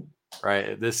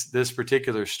 Right. This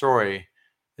particular story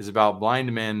is about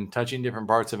blind men touching different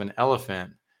parts of an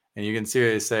elephant, and you can see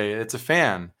they say it's a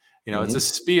fan. It's a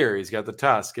spear. He's got the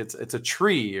tusk. It's a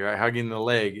tree, right, hugging the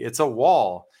leg. It's a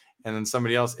wall, and then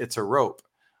somebody else. It's a rope.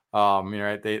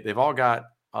 Right? They've all got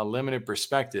a limited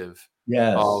perspective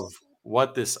of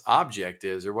what this object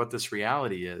is or what this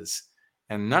reality is,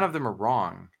 and none of them are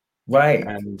wrong. Right.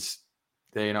 And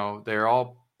they're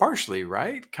all partially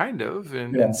right, kind of,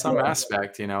 in some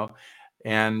aspect.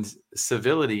 And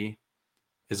civility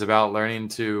is about learning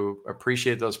to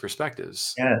appreciate those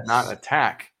perspectives, not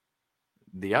attack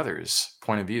the other's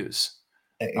point of views.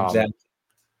 Exactly.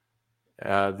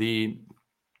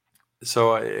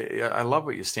 So I love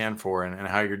what you stand for, and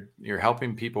how you're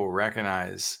helping people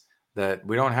recognize that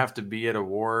we don't have to be at a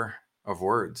war of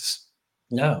words.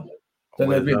 No.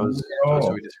 With those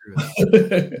who we disagree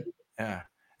with. Yeah.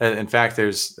 In fact,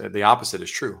 there's the opposite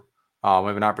is true. We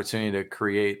have an opportunity to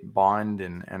create bond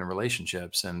and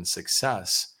relationships and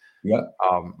success.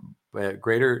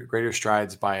 Greater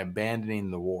strides by abandoning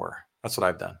the war. That's what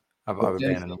I've done. I've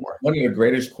abandoned the war. One of the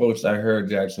greatest quotes I heard,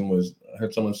 Jackson, was I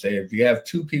heard someone say, if you have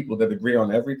two people that agree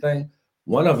on everything,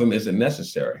 one of them isn't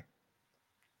necessary.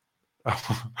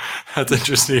 Oh, that's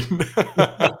interesting.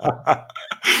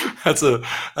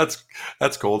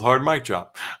 That's cold hard mic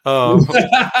drop.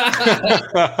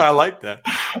 I like that.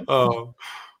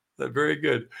 That's very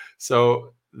good.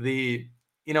 So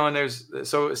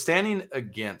so standing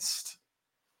against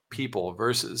people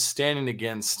versus standing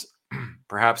against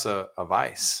perhaps a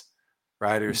vice,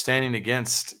 right? Or standing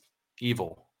against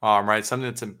evil, right?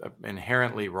 Something that's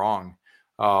inherently wrong.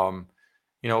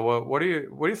 What are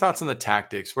your thoughts on the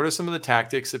tactics? What are some of the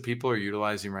tactics that people are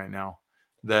utilizing right now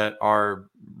that are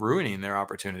ruining their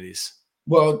opportunities?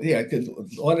 Well, yeah, because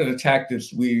one of the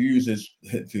tactics we use is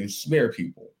to smear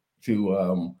people,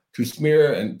 to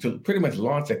smear and to pretty much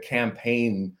launch a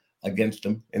campaign against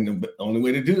them. And the only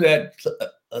way to do that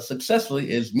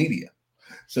successfully is media.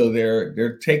 So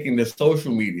they're taking the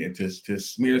social media to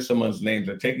smear someone's name.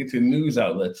 They're taking to news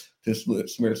outlets to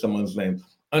smear someone's name.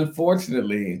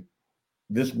 Unfortunately,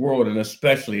 this world, and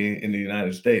especially in the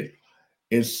United States,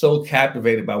 is so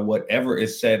captivated by whatever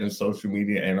is said in social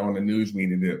media and on the news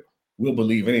media that we'll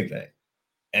believe anything.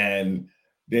 And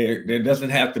there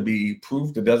doesn't have to be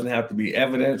proof. There doesn't have to be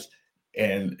evidence.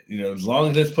 And as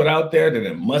long as it's put out there, then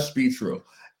it must be true.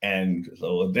 And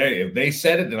so if they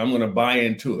said it, then I'm going to buy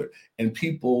into it. And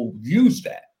people use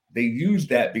that. They use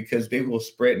that because they will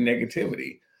spread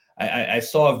negativity. I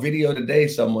saw a video today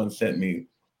someone sent me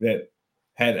that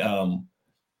had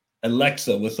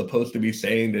Alexa was supposed to be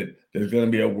saying that there's going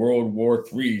to be a World War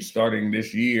III starting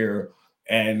this year.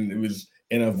 And it was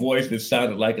in a voice that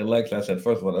sounded like Alexa. I said,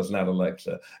 first of all, that's not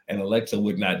Alexa. And Alexa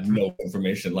would not know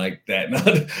information like that.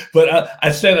 But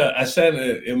I sent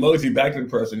an emoji back to the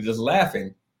person just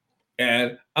laughing.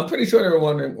 And I'm pretty sure they were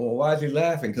wondering, well, why is he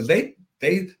laughing? Because they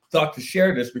thought to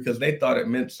share this because they thought it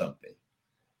meant something.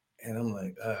 And I'm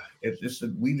like,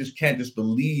 we just can't just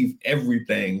believe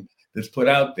everything that's put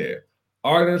out there.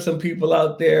 Are there some people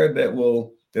out there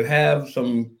that have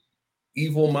some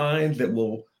evil minds that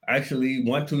will actually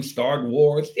want to start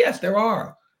wars? Yes, there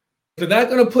are. They're not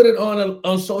going to put it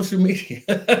on social media.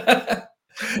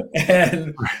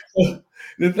 And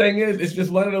the thing is, it's just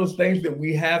one of those things that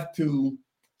we have to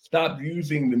stop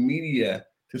using the media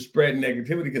to spread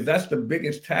negativity, because that's the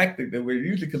biggest tactic that we're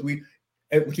using. Because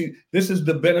this is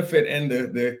the benefit and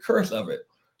the curse of it.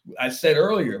 I said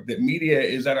earlier that media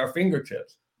is at our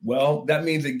fingertips. Well, that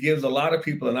means it gives a lot of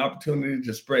people an opportunity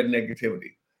to spread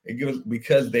negativity. It gives,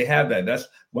 because they have that. That's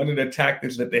one of the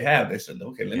tactics that they have. They said,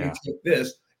 okay, let me take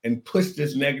this and push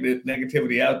this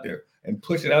negativity out there and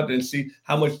push it out there and see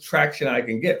how much traction I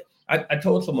can get. I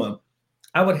told someone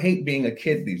I would hate being a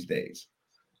kid these days,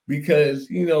 because,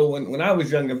 when I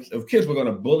was young, if kids were going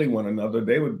to bully one another,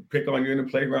 they would pick on you in the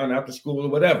playground after school or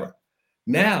whatever.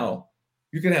 Now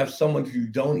you can have someone who you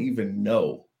don't even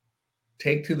know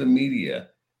take to the media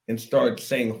and start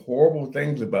saying horrible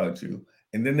things about you.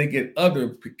 And then they get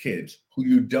other kids who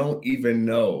you don't even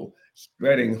know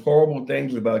spreading horrible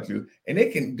things about you. And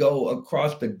it can go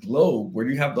across the globe where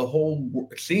you have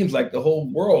it seems like the whole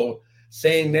world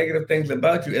saying negative things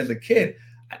about you as a kid.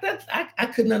 I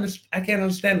can't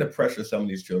understand the pressure some of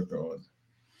these children are on.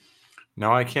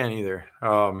 No, I can't either.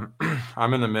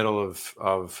 I'm in the middle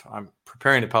of I'm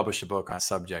preparing to publish a book on a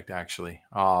subject, actually.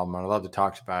 I'd love to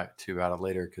talk about it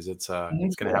later, because it's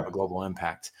going to have a global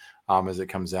impact as it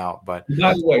comes out. But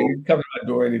by the way, you can come to my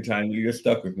door anytime. You're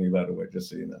stuck with me, by the way, just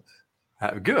so you know.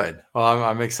 Good. Well,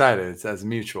 I'm excited. It's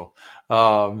mutual.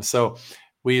 So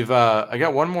we've I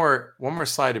got one more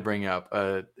slide to bring up.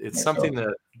 It's something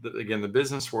that again, the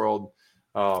business world.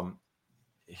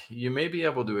 You may be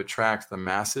able to attract the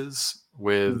masses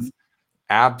with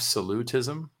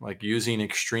absolutism, like using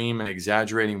extreme and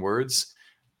exaggerating words,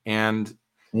 and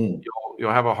you'll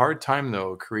have a hard time,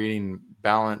 though, creating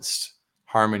balanced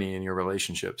harmony in your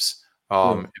relationships.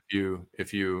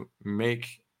 If you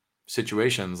make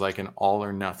situations like an all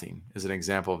or nothing is an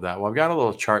example of that. Well, I've got a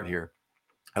little chart here.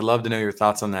 I'd love to know your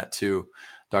thoughts on that too,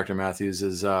 Dr. Matthews.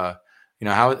 Is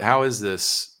how is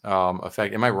this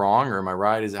affect? Am I wrong or am I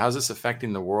right? How's this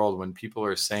affecting the world when people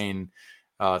are saying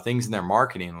things in their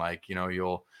marketing like,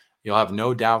 you'll have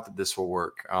no doubt that this will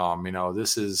work.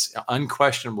 This is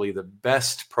unquestionably the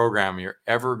best program you're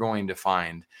ever going to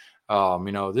find.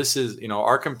 This is,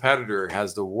 our competitor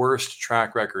has the worst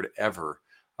track record ever.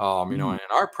 And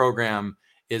our program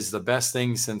is the best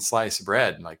thing since sliced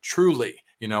bread. Like, truly.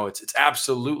 It's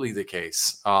absolutely the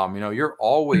case. You're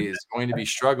always going to be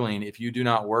struggling if you do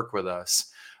not work with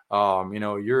us.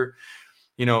 You're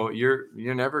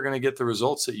never going to get the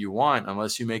results that you want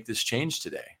unless you make this change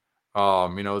today.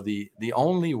 The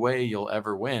only way you'll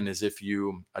ever win is if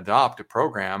you adopt a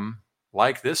program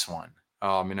like this one.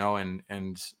 If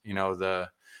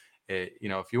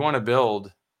you want to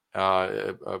build,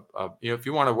 if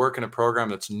you want to work in a program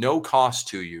that's no cost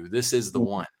to you, this is the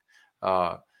one.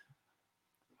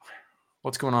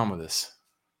 What's going on with this?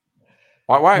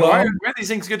 Why are these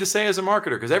things good to say as a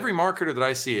marketer? Because every marketer that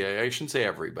I see, I shouldn't say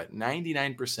every, but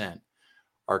 99%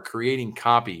 are creating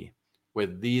copy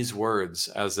with these words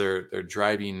as their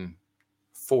driving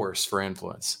force for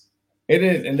influence. It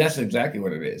is, and that's exactly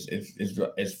what it is.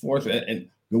 It's force, and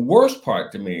the worst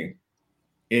part to me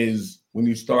is when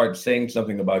you start saying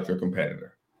something about your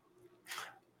competitor,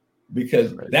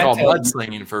 because that's all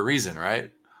mudslinging for a reason,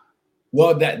 right?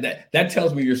 Well, that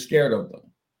tells me you're scared of them.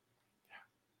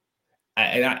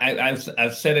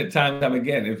 I've said it time and time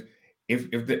again.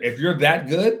 If you're that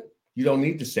good, you don't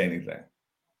need to say anything.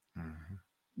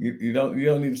 You don't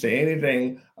need to say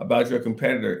anything about your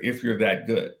competitor if you're that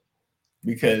good,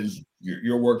 because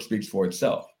your work speaks for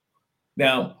itself.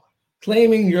 Now,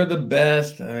 claiming you're the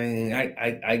best, I mean,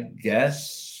 I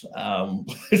guess,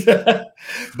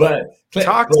 but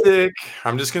toxic.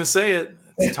 I'm just gonna say it.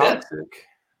 It's toxic.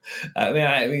 I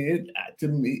mean, to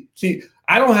me, see,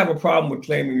 I don't have a problem with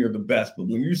claiming you're the best, but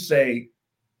when you say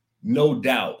no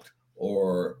doubt,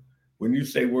 or when you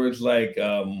say words like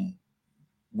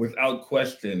without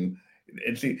question,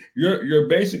 and see, you're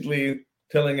basically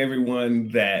telling everyone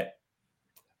that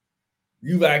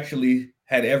you've actually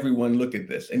had everyone look at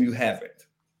this, and you haven't.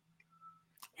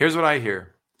 Here's what I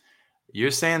hear.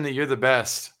 You're saying that you're the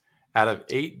best out of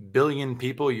 8 billion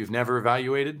people you've never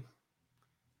evaluated?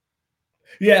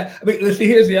 Yeah, I mean, let's see,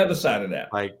 here's the other side of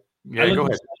that. Like, I yeah, look go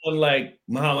at ahead. someone like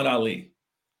Muhammad Ali.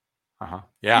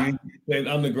 Yeah.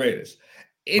 I'm the greatest.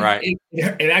 Right.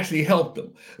 It actually helped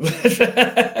him.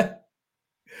 It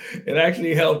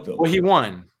actually helped him. Well, he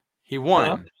won. He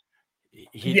won.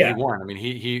 He won. I mean,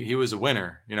 he was a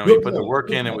winner. You know, he put the work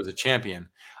in and was a champion.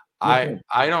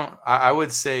 I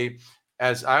would say,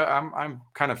 as I'm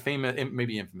kind of famous,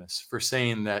 maybe infamous, for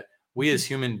saying that we as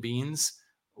human beings,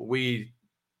 we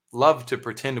love to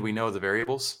pretend we know the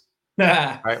variables.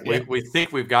 Right? Yeah. We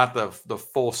think we've got the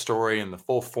full story and the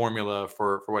full formula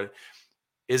for what.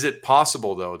 Is it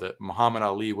possible, though, that Muhammad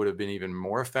Ali would have been even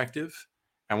more effective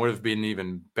and would have been an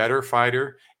even better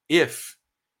fighter if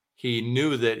he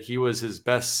knew that he was his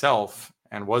best self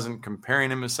and wasn't comparing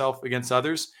himself against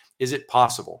others? Is it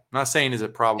possible? I'm not saying is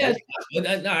it probable.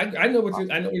 Yeah, no, I know where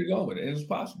you're going with it. It's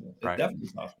possible. It's definitely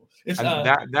possible.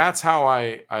 That's how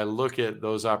I look at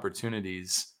those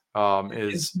opportunities.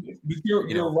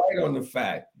 You're right on the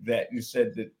fact that you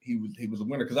said that he was a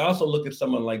winner, because I also look at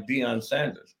someone like Deion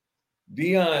Sanders.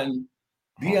 Deion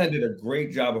did a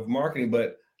great job of marketing,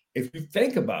 but if you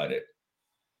think about it,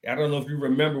 I don't know if you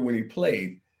remember when he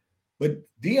played, but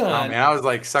Deion. I mean, I was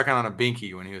like sucking on a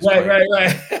binky when he was right.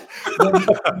 playing.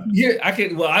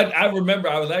 I remember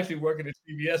I was actually working at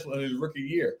CBS when his rookie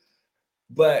year,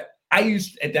 but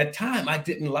at that time I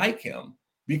didn't like him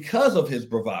because of his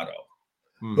bravado.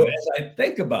 Mm-hmm. But as I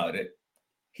think about it,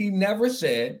 he never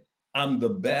said I'm the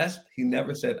best. He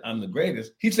never said I'm the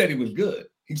greatest. He said he was good.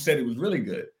 He said he was really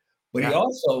good, but he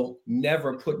also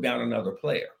never put down another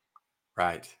player.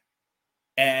 Right.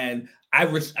 And I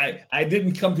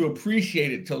didn't come to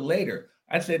appreciate it till later.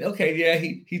 I said, okay, yeah,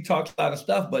 he talks a lot of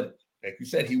stuff, but like you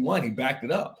said, he won. He backed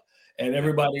it up, and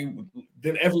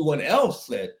everyone else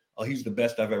said, "Oh, he's the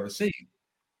best I've ever seen."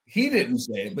 He didn't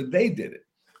say it, but they did it.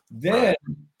 Then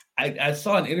I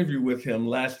saw an interview with him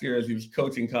last year as he was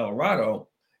coaching Colorado.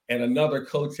 And another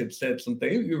coach had said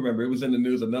something. You remember, it was in the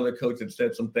news. Another coach had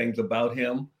said some things about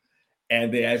him,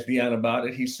 and they asked Deion about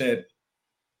it. He said,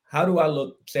 "How do I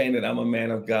look saying that I'm a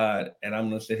man of God and I'm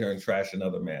going to sit here and trash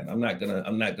another man? I'm not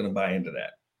gonna buy into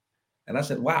that." And I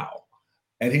said, "Wow."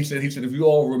 And he said, if you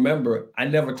all remember, I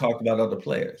never talked about other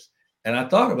players. And I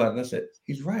thought about it, and I said,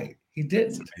 he's right. He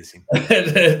didn't.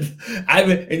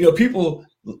 And people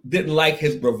didn't like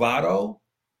his bravado,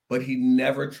 but he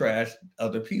never trashed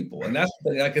other people. And that's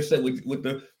the thing, like I said, with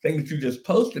the thing that you just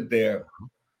posted there,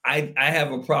 I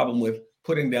have a problem with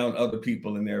putting down other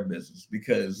people in their business,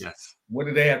 because what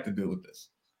do they have to do with this?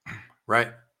 Right.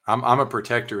 I'm a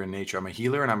protector in nature. I'm a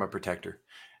healer and I'm a protector.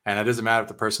 And it doesn't matter if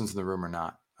the person's in the room or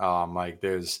not. To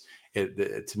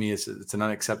me, it's an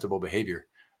unacceptable behavior.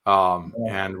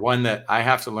 And one that I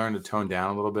have to learn to tone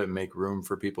down a little bit and make room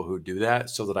for people who do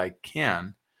that, so that I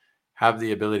can have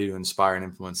the ability to inspire and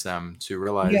influence them to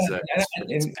realize that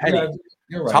it's petty.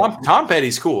 You're right. Tom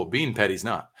Petty's cool. Being petty's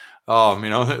not.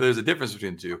 There's a difference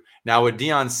between the two. Now with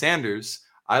Deion Sanders,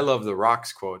 I love the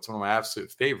Rock's quote. It's one of my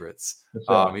absolute favorites.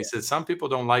 He said, "Some people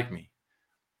don't like me.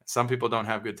 Some people don't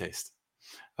have good taste."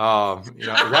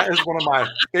 That is one of my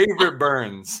favorite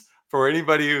burns for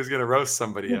anybody who's going to roast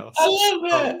somebody else. I love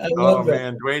that. I love that.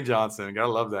 Man, Dwayne Johnson,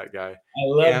 gotta love that guy. I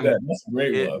love that. That's a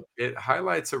great love. It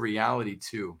highlights a reality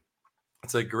too.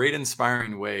 It's a great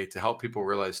inspiring way to help people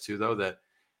realize too, though,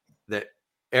 that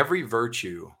every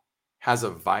virtue has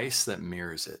a vice that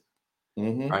mirrors it.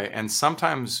 Mm-hmm. Right. And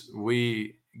sometimes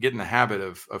we get in the habit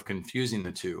of confusing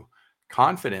the two.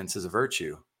 Confidence is a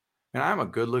virtue. And I'm a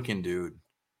good looking dude.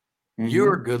 Mm-hmm.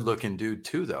 You're a good looking dude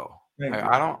too, though.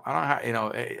 I don't have,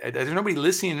 there's nobody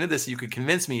listening to this you could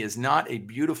convince me is not a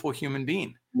beautiful human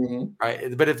being. Mm-hmm.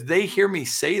 Right. But if they hear me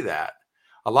say that,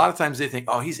 a lot of times they think,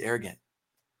 oh, he's arrogant.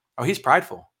 Oh, he's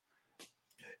prideful.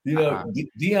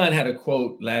 Deion had a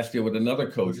quote last year with another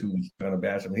coach who was trying to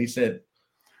bash him. He said,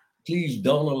 "Please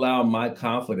don't allow my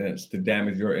confidence to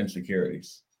damage your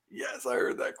insecurities." Yes, I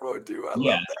heard that quote too. I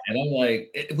Yeah, love that. and I'm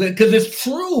like, because it's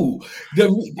true. I The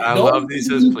love only these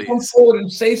reason as you come please. forward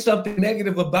and say something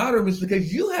negative about him is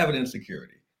because you have an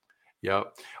insecurity.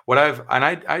 Yep.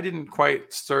 I didn't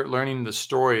quite start learning the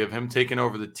story of him taking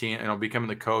over the team, becoming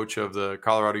the coach of the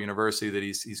Colorado University that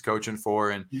he's coaching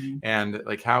for, and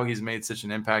like how he's made such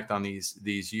an impact on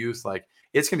these youth. Like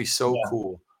it's gonna be so Yeah,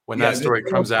 cool when yeah. that There's story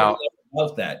no comes out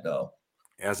about that though.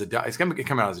 it's gonna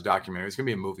come out as a documentary. It's gonna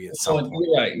be a movie at some So point,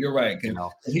 you're right. You're right.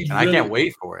 He's and I really can't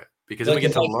wait for it because then we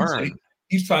like get to you said, learn.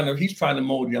 he's trying to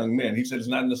mold young men. He said it's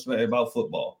not necessarily about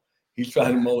football. He's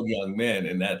trying to mold young men,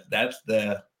 and that's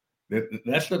the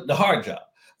hard job.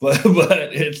 But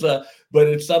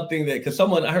it's something that because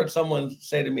I heard someone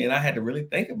say to me, and I had to really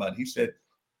think about it. He said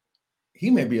he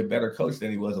may be a better coach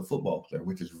than he was a football player,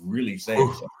 which is really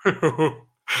saying something.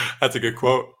 That's a good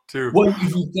quote too. Well, if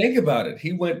you think about it,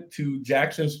 he went to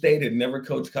Jackson State, had never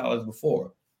coached college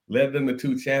before, led them to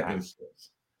 2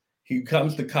 championships. He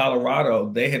comes to Colorado.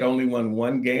 They had only won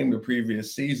 1 game the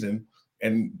previous season,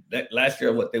 and that last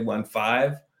year, they won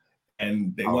 5,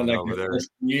 and they won like the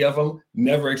first 3 of them.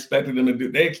 Never expected them to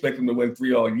do. They expected them to win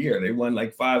 3 all year. They won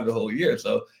like 5 the whole year.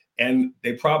 So, and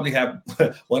they probably have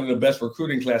one of the best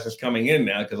recruiting classes coming in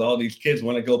now because all these kids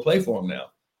want to go play for them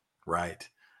now. Right.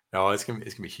 No, it's gonna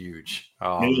be huge.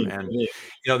 It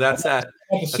is. That's that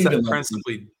Them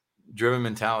principally driven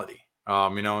mentality.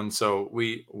 And so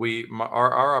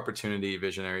our opportunity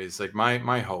visionaries, like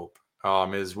my hope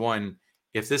is one,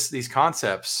 if these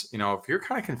concepts, if you're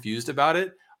kind of confused about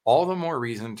it, all the more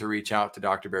reason to reach out to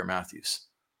Dr. Barrett Matthews.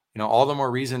 All the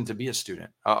more reason to be a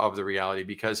student of the reality,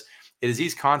 because it is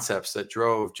these concepts that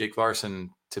drove Jake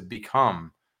Larson to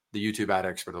become the YouTube ad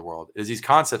expert of the world. It is these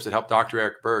concepts that helped Dr.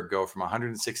 Eric Berg go from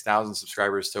 106,000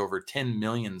 subscribers to over 10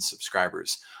 million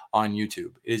subscribers on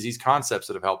YouTube. It is these concepts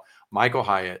that have helped Michael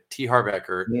Hyatt, T. Harv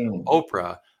Eker,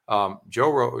 Oprah,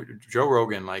 Joe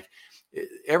Rogan. Like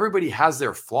everybody has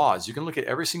their flaws. You can look at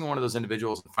every single one of those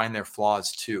individuals and find their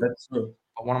flaws too. That's true.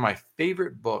 But one of my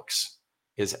favorite books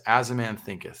is As a Man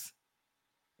Thinketh.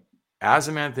 As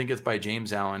a Man Thinketh by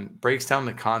James Allen breaks down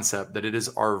the concept that it is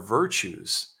our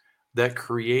virtues that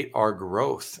create our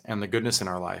growth and the goodness in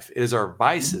our life. It is our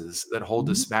vices that hold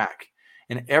us back.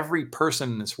 And every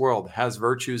person in this world has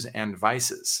virtues and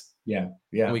vices. Yeah.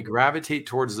 When we gravitate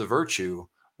towards the virtue,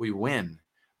 we win.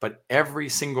 But every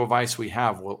single vice we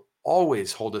have will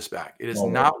always hold us back. It is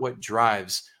not what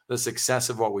drives the success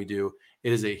of what we do.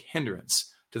 It is a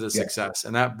hindrance to the success.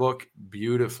 And that book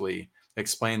beautifully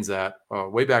explains that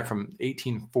way back from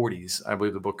 1840s, I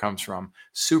believe the book comes from.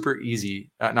 Super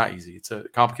easy, not easy. It's a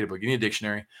complicated book. You need a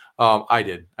dictionary. I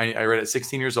did. I read it at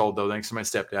 16 years old, though, thanks to my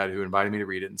stepdad who invited me to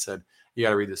read it and said, you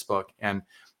got to read this book. And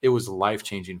it was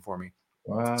life-changing for me.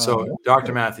 Wow. So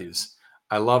Dr. Matthews,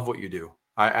 I love what you do.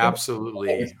 I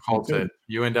absolutely hope that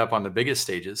you end up on the biggest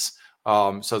stages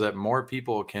so that more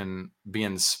people can be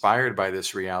inspired by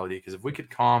this reality. Because if we could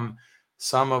calm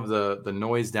some of the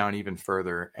noise down even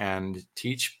further and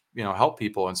teach, help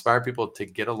people, inspire people to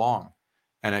get along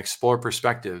and explore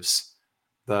perspectives,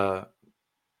 what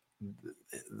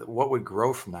would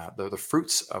grow from that, the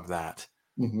fruits of that.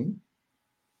 Mm-hmm.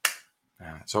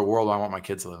 So a world I want my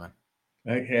kids to live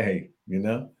in. Hey,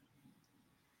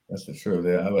 that's the truth.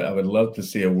 I would love to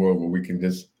see a world where we can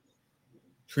just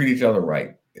treat each other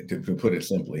right, to put it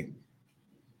simply.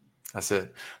 That's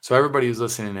it. So everybody who's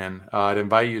listening in, I'd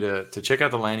invite you to check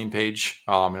out the landing page.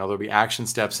 There'll be action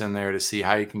steps in there to see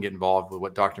how you can get involved with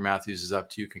what Dr. Matthews is up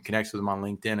to. You can connect with him on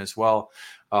LinkedIn as well.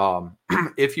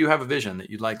 If you have a vision that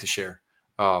you'd like to share,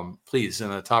 please, in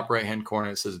the top right-hand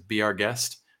corner, it says Be Our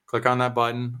Guest. Click on that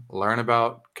button, learn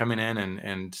about coming in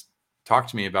and talk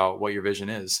to me about what your vision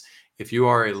is. If you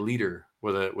are a leader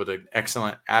with an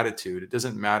excellent attitude, it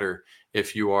doesn't matter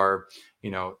if you are,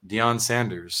 Deion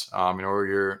Sanders, or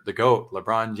you're the GOAT,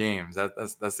 LeBron James.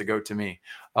 That's the GOAT to me.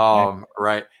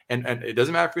 Right. And it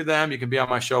doesn't matter for them. You can be on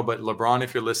my show, but LeBron,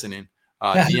 if you're listening,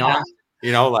 Deion,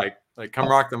 like come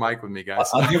rock the mic with me, guys.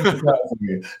 I'll give him a call for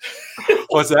you.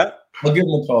 What's that? I'll give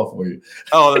him a call for you.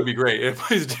 Oh, that'd be great. Yeah,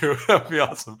 please do. That'd be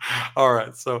awesome. All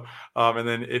right. So, and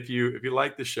then if you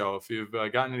like the show, if you've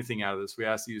gotten anything out of this, we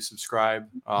ask you to subscribe,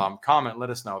 comment,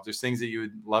 let us know. If there's things that you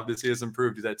would love to see us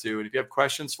improve, do that too. And if you have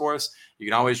questions for us, you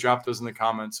can always drop those in the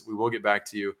comments. We will get back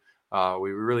to you.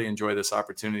 We really enjoy this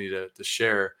opportunity to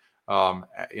share, how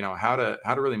to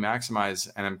really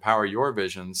maximize and empower your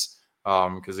visions.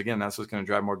 Because again, that's what's going to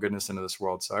drive more goodness into this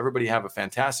world. So everybody have a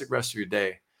fantastic rest of your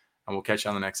day, and we'll catch you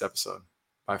on the next episode.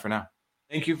 Bye for now.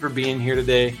 Thank you for being here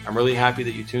today. I'm really happy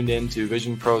that you tuned in to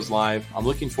Vision Pros Live. I'm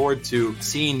looking forward to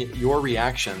seeing your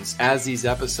reactions as these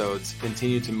episodes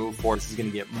continue to move forward. This is going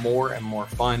to get more and more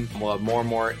fun. We'll have more and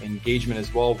more engagement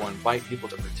as well. We'll invite people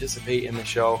to participate in the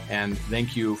show. And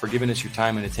thank you for giving us your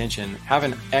time and attention. Have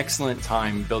an excellent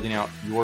time building out your